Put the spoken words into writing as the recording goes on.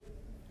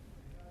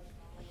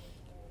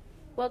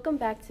Welcome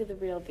back to The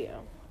Real View.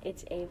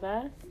 It's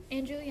Ava,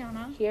 And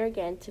Julianna. here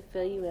again to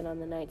fill you in on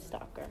the Night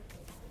Stalker.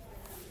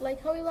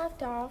 Like how we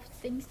left off,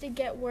 things did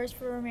get worse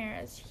for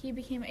Ramirez. He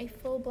became a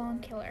full-blown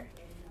killer.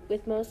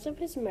 With most of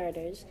his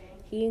murders,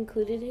 he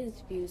included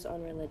his views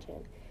on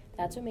religion.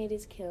 That's what made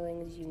his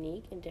killings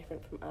unique and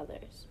different from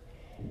others.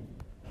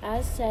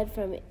 As said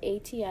from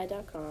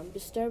ATI.com,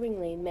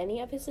 disturbingly, many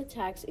of his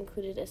attacks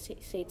included a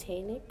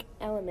satanic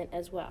element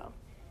as well.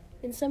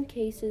 In some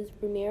cases,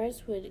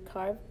 Ramirez would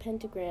carve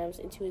pentagrams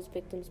into his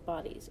victims'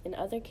 bodies. In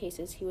other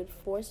cases, he would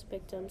force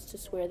victims to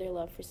swear their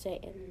love for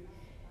Satan.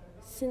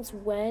 Since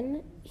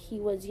when he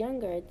was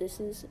younger, this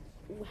is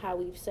how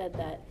we've said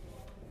that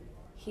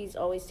he's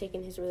always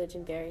taken his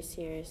religion very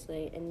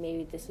seriously, and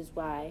maybe this is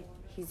why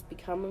he's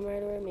become a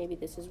murderer. Maybe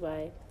this is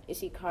why. Is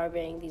he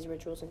carving these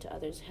rituals into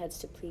others' heads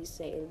to please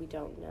Satan? We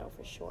don't know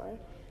for sure.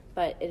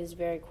 But it is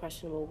very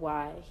questionable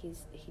why he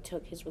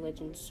took his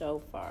religion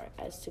so far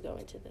as to go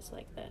into this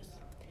like this.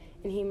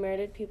 And he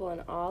murdered people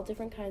in all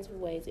different kinds of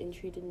ways and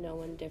treated no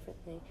one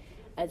differently,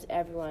 as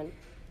everyone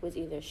was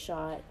either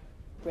shot,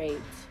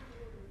 raped,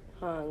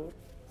 hung,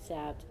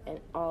 stabbed, and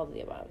all of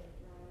the above.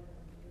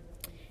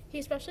 He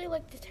especially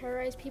liked to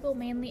terrorize people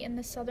mainly in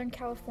the Southern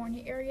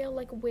California area,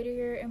 like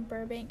Whittier and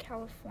Burbank,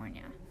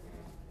 California.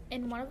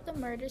 In one of the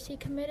murders he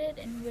committed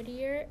in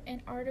Whittier,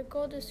 an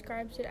article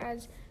describes it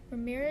as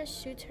Ramirez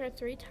shoots her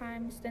 3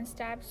 times, then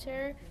stabs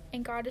her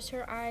and gouges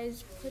her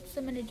eyes, puts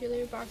them in a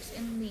jewelry box,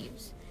 and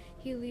leaves.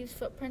 He leaves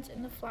footprints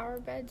in the flower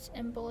beds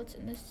and bullets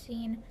in the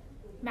scene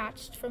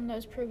matched from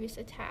those previous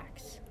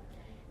attacks.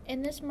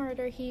 In this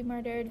murder, he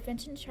murdered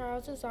Vincent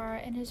Charles Azara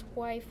and his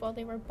wife while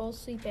they were both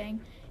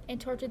sleeping and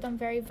tortured them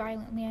very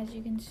violently, as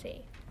you can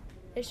see.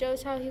 It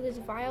shows how he was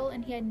vile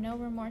and he had no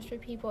remorse for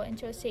people and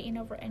chose Satan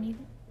over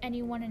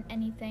anyone and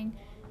anything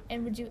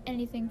and would do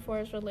anything for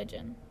his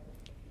religion.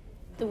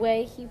 The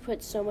way he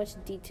put so much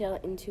detail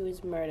into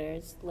his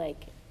murders,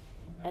 like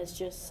as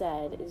just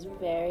said, is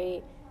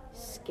very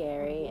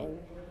scary, and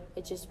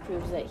it just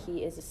proves that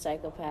he is a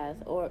psychopath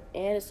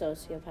and a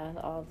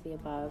sociopath, all of the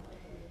above,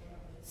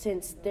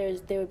 since there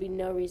would be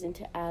no reason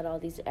to add all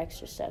these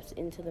extra steps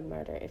into the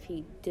murder if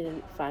he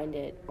didn't find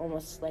it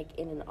almost like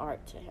in an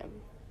art to him.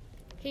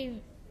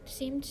 He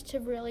seemed to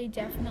really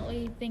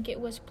definitely think it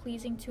was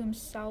pleasing to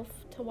himself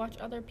to watch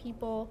other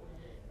people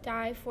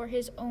die for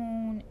his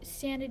own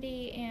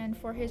sanity and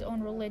for his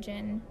own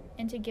religion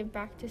and to give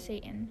back to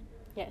Satan.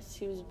 Yes,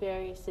 he was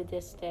very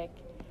sadistic,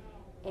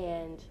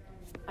 and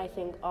I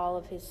think all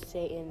of his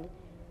Satan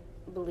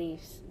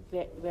beliefs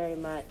very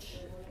much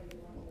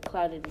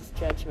clouded his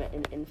judgment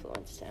and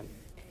influenced him.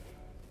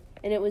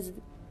 And it was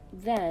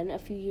then, a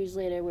few years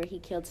later, where he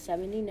killed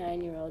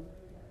 79-year-old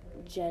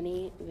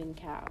Jenny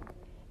Vincow.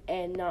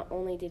 And not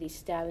only did he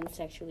stab and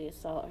sexually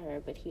assault her,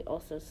 but he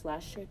also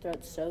slashed her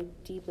throat so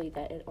deeply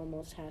that it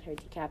almost had her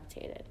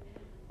decapitated,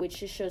 which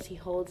just shows he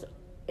holds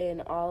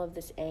in all of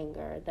this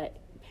anger that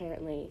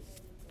apparently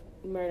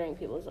murdering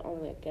people is the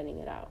only way of getting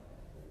it out.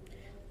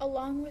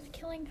 Along with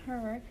killing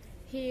her,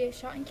 he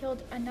shot and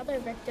killed another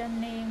victim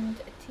named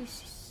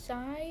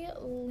Tsai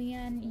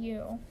Lian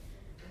Yu.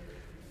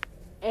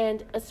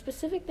 And a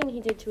specific thing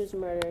he did to his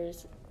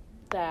murders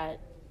that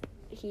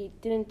he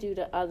didn't do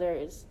to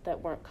others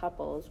that weren't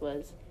couples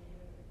was,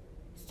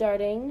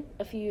 starting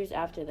a few years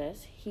after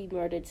this, he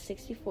murdered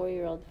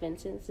 64-year-old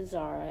Vincent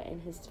Zazara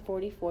and his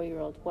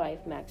 44-year-old wife,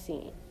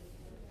 Maxine.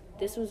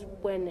 This was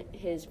when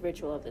his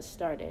ritual of this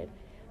started,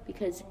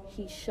 because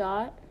he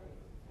shot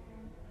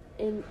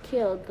and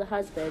killed the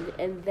husband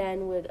and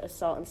then would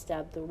assault and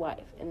stab the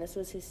wife. And this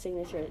was his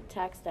signature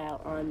attack style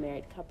on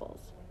married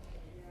couples.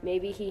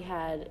 Maybe he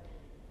had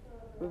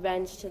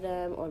revenge to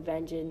them or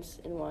vengeance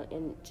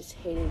and just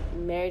hated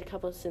married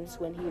couples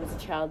since when he was a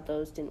child.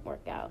 Those didn't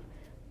work out.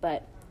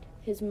 But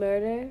his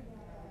murder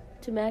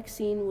to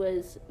Maxine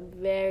was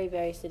very,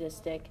 very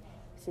sadistic,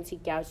 since he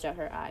gouged out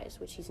her eyes,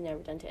 which he's never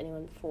done to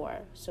anyone before.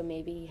 So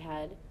maybe he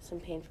had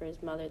some pain for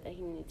his mother that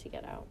he needed to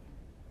get out.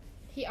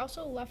 He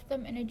also left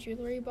them in a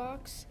jewelry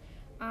box,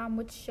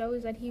 which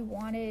shows that he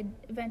wanted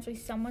eventually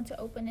someone to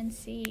open and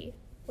see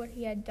what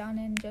he had done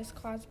and just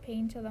cause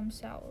pain to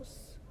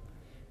themselves.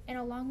 And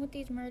along with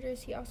these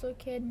murders, he also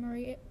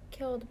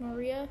killed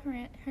Maria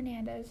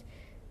Hernandez,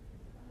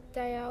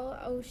 Dial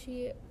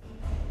Oshi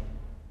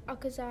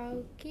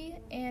Okazaki,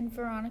 and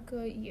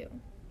Veronica Yu.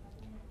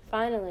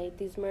 Finally,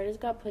 these murders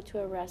got put to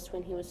arrest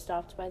when he was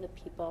stopped by the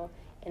people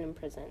and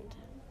imprisoned.